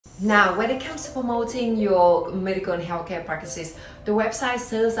Now, when it comes to promoting your medical and healthcare practices, the website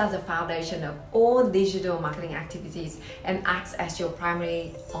serves as the foundation of all digital marketing activities and acts as your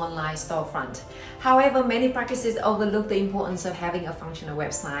primary online storefront. However, many practices overlook the importance of having a functional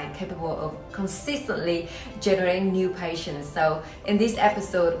website capable of consistently generating new patients. So in this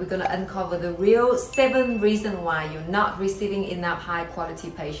episode, we're going to uncover the real 7 reasons why you're not receiving enough high quality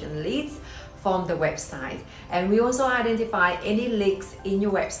patient leads from the website, and we also identify any leaks in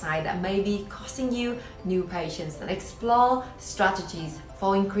your website that may be costing you new patients and explore strategies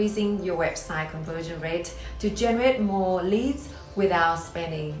for increasing your website conversion rate to generate more leads without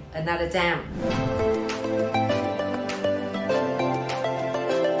spending another dime.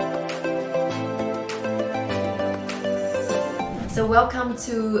 So welcome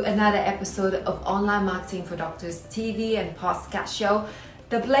to another episode of Online Marketing for Doctors TV and podcast show,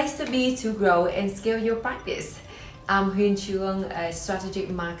 the place to be to grow and scale your practice. I'm Huynh Chuong, a strategic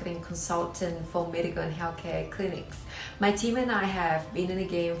marketing consultant for medical and healthcare clinics. My team and I have been in the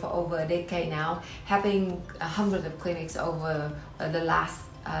game for over a decade now, helping hundreds of clinics over the last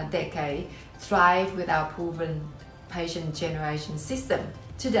decade thrive with our proven patient generation system.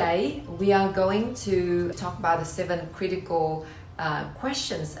 Today, we are going to talk about the 7 critical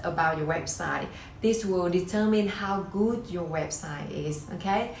questions about your website. This will determine how good your website is.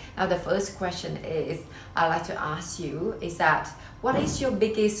 Okay, now the first question is I'd like to ask you is that what is your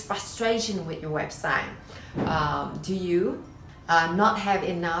biggest frustration with your website? Do you not have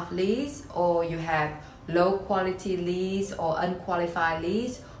enough leads, or you have low quality leads or unqualified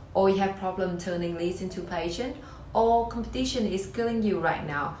leads, or you have problem turning leads into patient, or competition is killing you right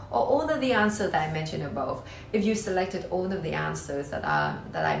now, or all of the answers that I mentioned above? If you selected all of the answers that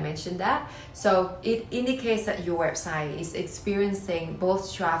I mentioned that, so it indicates that your website is experiencing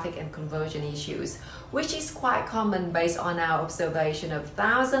both traffic and conversion issues, which is quite common based on our observation of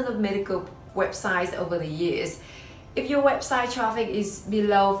thousands of medical websites over the years. If your website traffic is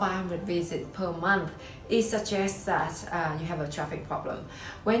below 500 visits per month, it suggests that you have a traffic problem.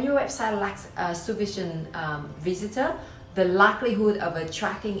 When your website lacks sufficient visitor, the likelihood of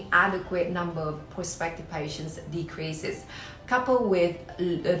attracting adequate number of prospective patients decreases. Coupled with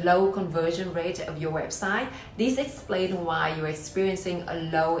a low conversion rate of your website, this explains why you're experiencing a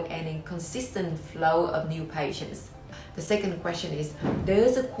low and inconsistent flow of new patients. The second question is,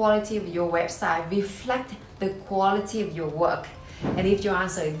 does the quality of your website reflect the quality of your work? And if your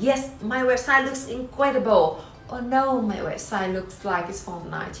answer is yes, my website looks incredible, or no, my website looks like it's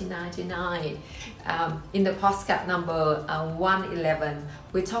from 1999. In the podcast number 111,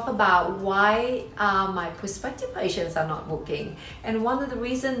 we talk about why my prospective patients are not booking. And one of the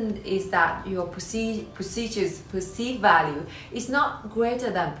reasons is that your procedures perceived value is not greater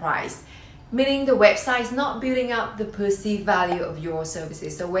than price. Meaning the website is not building up the perceived value of your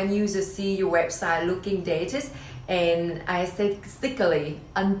services. So when users see your website looking dated and aesthetically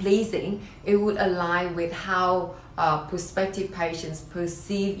unpleasing, it would align with how prospective patients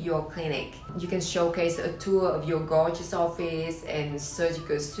perceive your clinic. You can showcase a tour of your gorgeous office and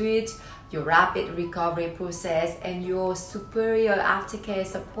surgical suite, your rapid recovery process, and your superior aftercare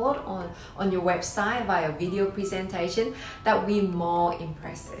support on your website via video presentation that will be more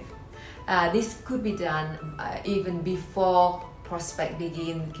impressive. This could be done even before prospect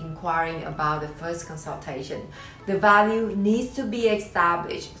begin inquiring about the first consultation. The value needs to be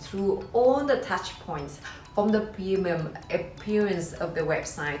established through all the touch points, from the premium appearance of the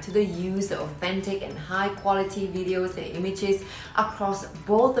website to the use of authentic and high quality videos and images across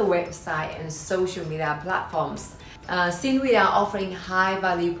both the website and social media platforms. Since we are offering high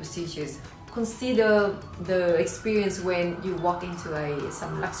value procedures, consider the experience when you walk into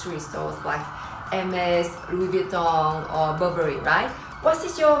some luxury stores like Hermes, Louis Vuitton, or Burberry, right? What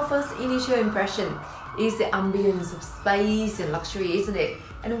is your first initial impression? Is the ambience of space and luxury, isn't it?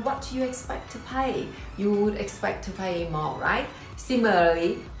 And what do you expect to pay? You would expect to pay more, right?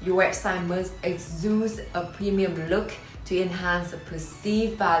 Similarly, your website must exude a premium look to enhance the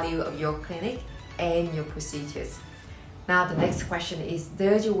perceived value of your clinic and your procedures. Now the next question is,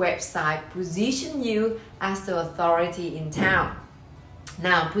 does your website position you as the authority in town?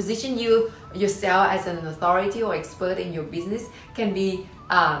 Now, position yourself as an authority or expert in your business can be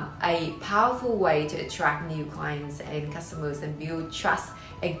a powerful way to attract new clients and customers and build trust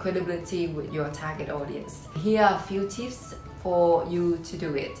and credibility with your target audience. Here are a few tips for you to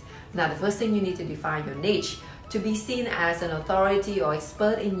do it. Now, the first thing, you need to define your niche. To be seen as an authority or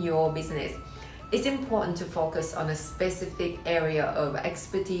expert in your business, it's important to focus on a specific area of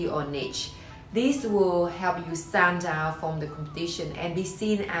expertise or niche. This will help you stand out from the competition and be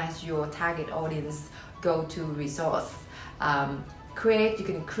seen as your target audience go-to resource. You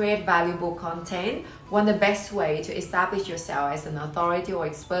can create valuable content. One of the best way to establish yourself as an authority or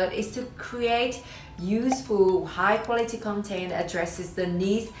expert is to create useful, high quality content that addresses the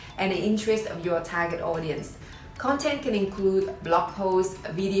needs and the interests of your target audience. Content can include blog posts,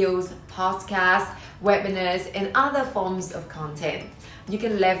 videos, podcasts, webinars, and other forms of content. You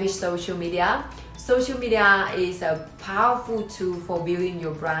can leverage social media. Social media is a powerful tool for building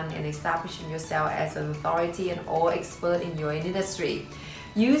your brand and establishing yourself as an authority or expert in your industry.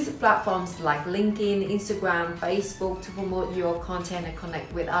 Use platforms like LinkedIn, Instagram, Facebook to promote your content and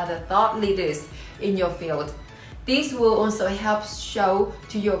connect with other thought leaders in your field. This will also help show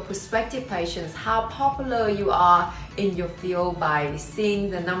to your prospective patients how popular you are in your field by seeing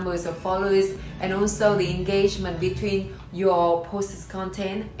the numbers of followers and also the engagement between your posted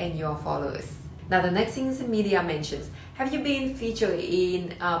content and your followers. Now the next thing is the media mentions. Have you been featured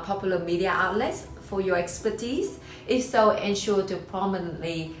in popular media outlets for your expertise? If so, ensure to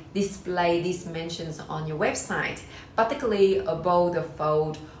prominently display these mentions on your website, particularly above the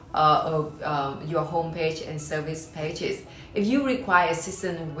fold of your homepage and service pages. If you require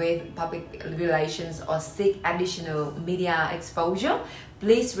assistance with public relations or seek additional media exposure,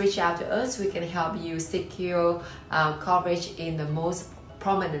 please reach out to us. We can help you secure coverage in the most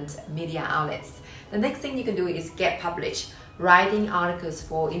prominent media outlets. The next thing you can do is get published. Writing articles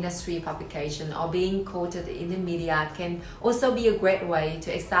for industry publication or being quoted in the media can also be a great way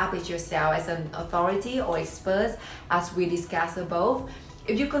to establish yourself as an authority or expert, as we discussed above.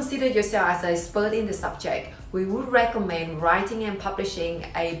 If you consider yourself as an expert in the subject, we would recommend writing and publishing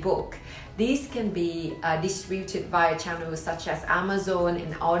a book. These can be distributed via channels such as Amazon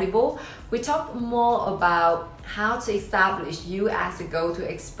and Audible. We talk more about how to establish you as a go-to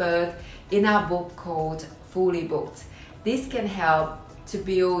expert in our book called Fully Booked. This can help to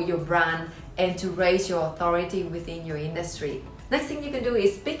build your brand and to raise your authority within your industry. Next thing you can do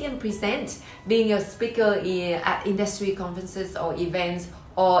is speak and present. Being a speaker at industry conferences or events,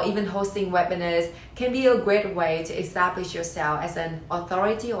 or even hosting webinars can be a great way to establish yourself as an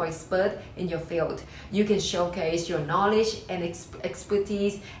authority or expert in your field. You can showcase your knowledge and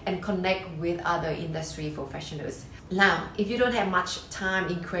expertise and connect with other industry professionals. Now, if you don't have much time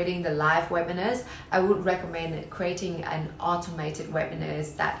in creating the live webinars, I would recommend creating an automated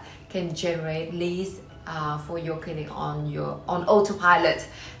webinars that can generate leads for your clinic on autopilot.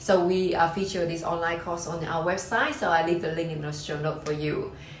 So we feature this online course on our website, so I leave the link in the show note for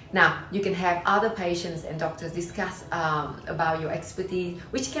you. Now you can have other patients and doctors discuss about your expertise,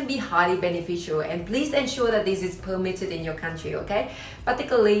 which can be highly beneficial, and please ensure that this is permitted in your country, okay?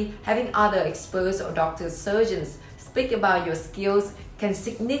 Particularly having other experts or doctors, surgeons speak about your skills can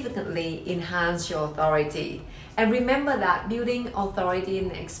significantly enhance your authority. And remember that building authority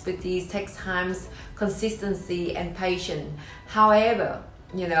and expertise takes time, consistency, and patience. However,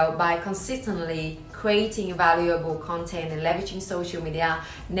 by consistently creating valuable content and leveraging social media,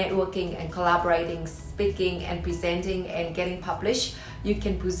 networking and collaborating, speaking and presenting and getting published, you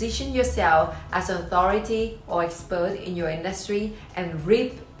can position yourself as an authority or expert in your industry and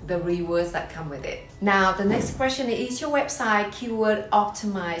reap the rewards that come with it. Now, the next question is your website keyword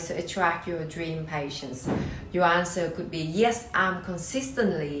optimized to attract your dream patients? Your answer could be yes, I'm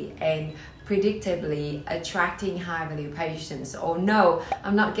consistently and predictably attracting high-value patients, or no,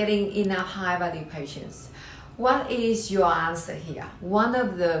 I'm not getting enough high-value patients. What is your answer here? One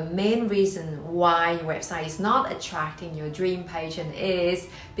of the main reasons why your website is not attracting your dream patient is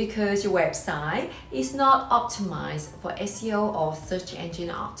because your website is not optimized for SEO or search engine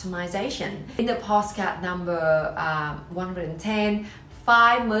optimization. In the podcast number 110,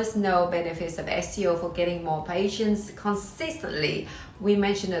 5 must know benefits of SEO for getting more patients consistently, we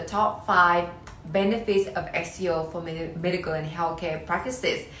mentioned the top 5 benefits of SEO for medical and healthcare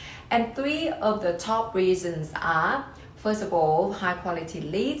practices. And 3 of the top reasons are, first of all, high quality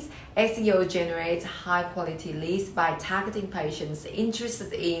leads. SEO generates high quality leads by targeting patients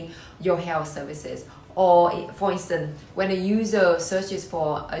interested in your health services. Or for instance, when a user searches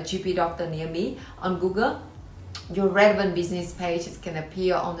for a GP doctor near me on Google, your relevant business pages can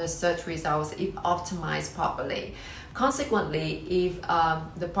appear on the search results if optimized properly. Consequently, if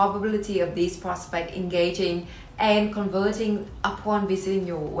the probability of this prospect engaging and converting upon visiting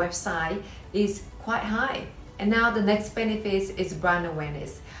your website is quite high. And now the next benefit is brand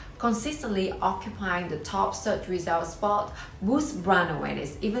awareness. Consistently occupying the top search result spot boosts brand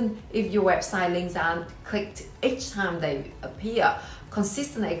awareness. Even if your website links aren't clicked each time they appear,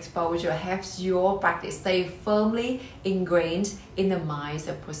 consistent exposure helps your practice stay firmly ingrained in the minds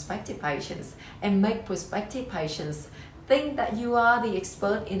of prospective patients and make prospective patients think that you are the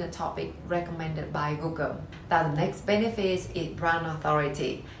expert in a topic recommended by Google. The next benefit is brand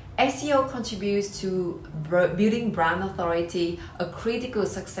authority. SEO contributes to building brand authority, a critical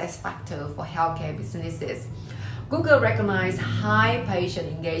success factor for healthcare businesses. Google recognizes high patient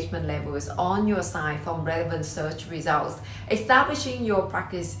engagement levels on your site from relevant search results, establishing your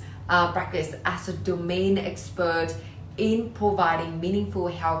practice as a domain expert in providing meaningful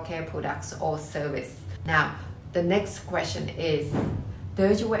healthcare products or service. Now, the next question is,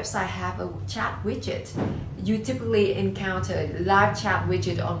 does your website have a chat widget? You typically encounter live chat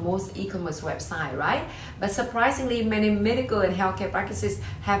widget on most e-commerce websites, right? But surprisingly, many medical and healthcare practices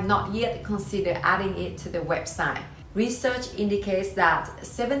have not yet considered adding it to their website. Research indicates that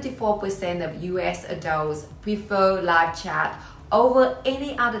 74% of US adults prefer live chat over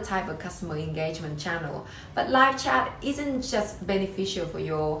any other type of customer engagement channel. But live chat isn't just beneficial for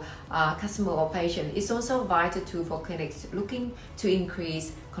your customer or patient, it's also a vital tool for clinics looking to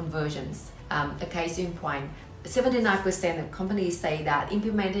increase conversions. A case in point, 79% of companies say that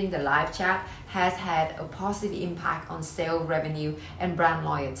implementing the live chat has had a positive impact on sales revenue and brand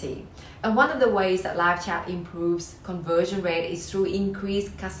loyalty. And one of the ways that live chat improves conversion rate is through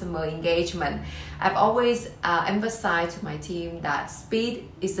increased customer engagement. I've always emphasized to my team that speed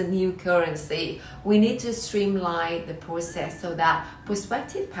is the new currency. We need to streamline the process so that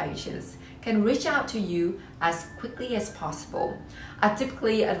prospective patients can reach out to you as quickly as possible. I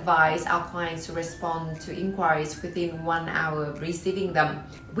typically advise our clients to respond to inquiries within 1 hour of receiving them.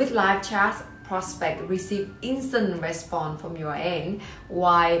 With live chats, prospects receive instant response from your end,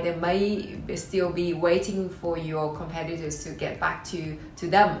 while they may still be waiting for your competitors to get back to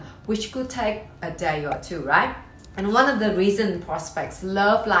them, which could take a day or two, right? And one of the reasons prospects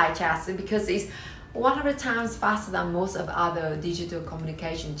love live chats is because it's 100 times faster than most of other digital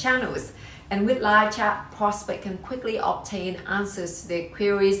communication channels. And with live chat, prospects can quickly obtain answers to their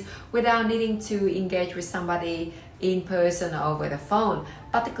queries without needing to engage with somebody in person or over the phone,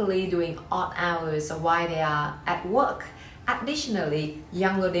 particularly during odd hours or while they are at work. Additionally,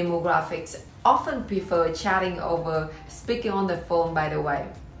 younger demographics often prefer chatting over speaking on the phone, by the way.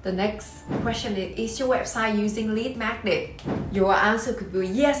 The next question is your website using lead magnet? Your answer could be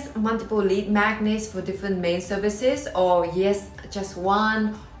yes, multiple lead magnets for different main services, or yes, just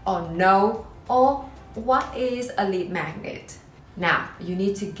one, or no, or what is a lead magnet? Now, you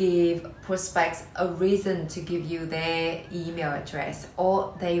need to give prospects a reason to give you their email address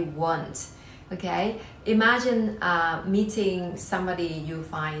or they want. Okay, imagine meeting somebody you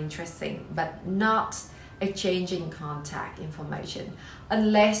find interesting but not exchanging contact information.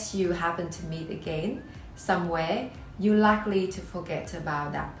 Unless you happen to meet again somewhere, you're likely to forget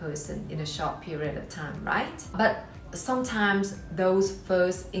about that person in a short period of time, right? But sometimes those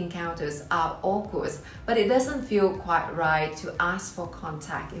first encounters are awkward, but it doesn't feel quite right to ask for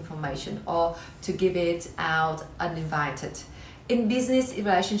contact information or to give it out uninvited. In business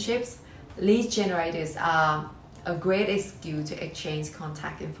relationships, lead generators are a great excuse to exchange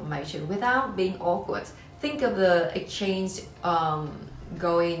contact information without being awkward. Think of the exchange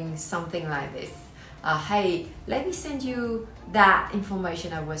going something like this. Hey, let me send you that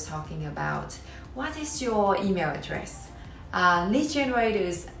information I was talking about. What is your email address? Lead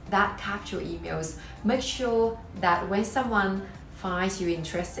generators that capture emails make sure that when someone finds you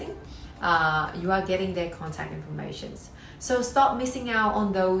interesting, you are getting their contact information. So stop missing out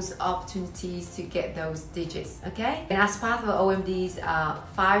on those opportunities to get those digits, okay? And as part of OMD's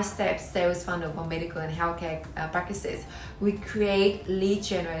 5-step sales funnel for medical and healthcare practices, we create lead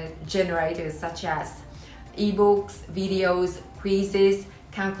generators such as ebooks, videos, quizzes,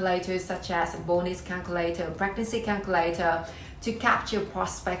 calculators such as bonus calculator, pregnancy calculator to capture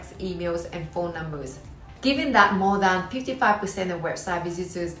prospects' emails and phone numbers. Given that more than 55% of website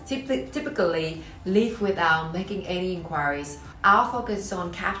visitors typically leave without making any inquiries, our focus is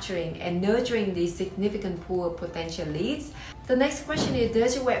on capturing and nurturing these significant pool of potential leads. The next question is,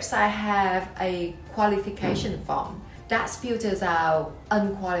 does your website have a qualification form? That filters out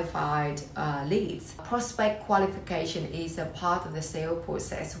unqualified leads. Prospect qualification is a part of the sales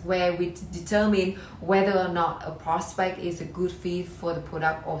process where we determine whether or not a prospect is a good fit for the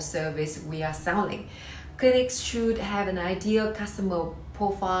product or service we are selling. Clinics should have an ideal customer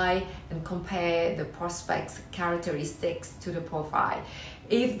profile and compare the prospect's characteristics to the profile.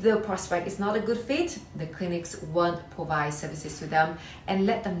 If the prospect is not a good fit, the clinics won't provide services to them and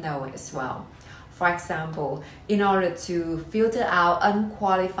let them know as well. For example, in order to filter out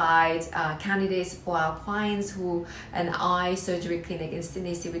unqualified candidates for our clients who an eye surgery clinic in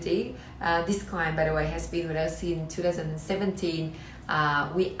Sydney CBD, this client, by the way, has been with us in 2017,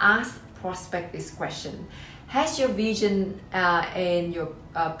 we asked prospect this question: Has your vision and your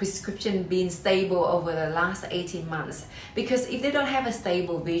prescription been stable over the last 18 months? Because if they don't have a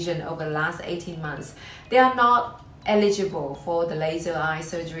stable vision over the last 18 months, they are not eligible for the laser eye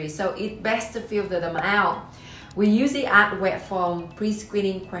surgery. So it's best to filter them out. We usually add web form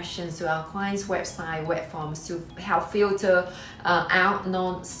pre-screening questions to our clients' website web forms to help filter out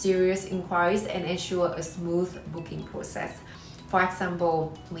non-serious inquiries and ensure a smooth booking process. For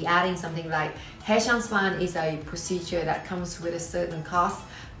example, we're adding something like hair transplant is a procedure that comes with a certain cost.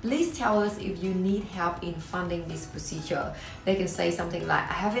 Please tell us if you need help in funding this procedure. They can say something like,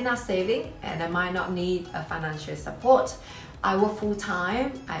 I have enough saving and I might not need a financial support. I work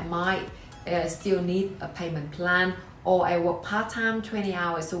full-time, I might still need a payment plan, or I work part-time 20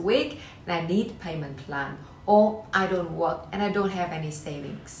 hours a week and I need a payment plan, or I don't work and I don't have any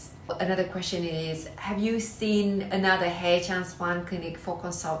savings. Another question is, have you seen another hair transplant clinic for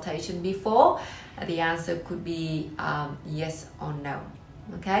consultation before? The answer could be yes or no.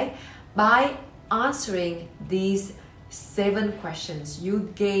 Okay, by answering these 7 questions,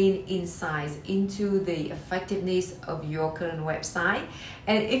 you gain insights into the effectiveness of your current website.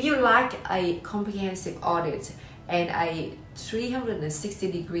 And if you like a comprehensive audit and a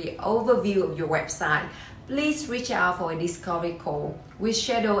 360-degree overview of your website, please reach out for a discovery call. We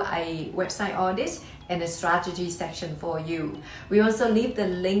schedule a website audit and a strategy section for you. We also leave the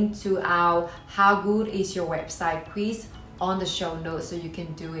link to our How Good Is Your Website quiz on the show notes, so you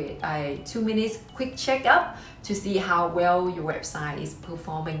can do it a 2 minutes quick checkup to see how well your website is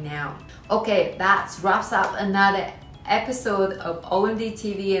performing now. Okay, that wraps up another episode of OMD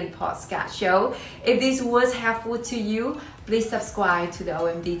TV and Podcast Show. If this was helpful to you, please subscribe to the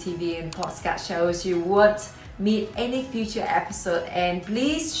OMD TV and Podcast Show so you won't miss any future episode, and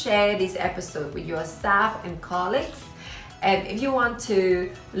please share this episode with your staff and colleagues. And if you want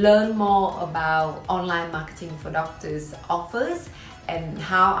to learn more about online marketing for doctors offers and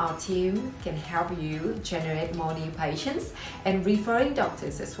how our team can help you generate more new patients and referring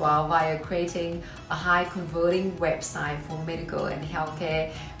doctors as well via creating a high converting website for medical and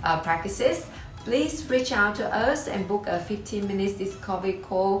healthcare practices, please reach out to us and book a 15-minute discovery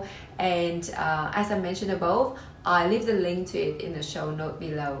call. And as I mentioned above, I'll leave the link to it in the show note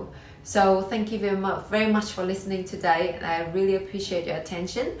below. So thank you very much for listening today, and I really appreciate your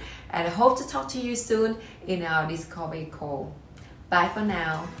attention, and I hope to talk to you soon in our discovery call. Bye for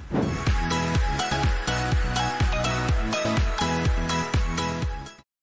now.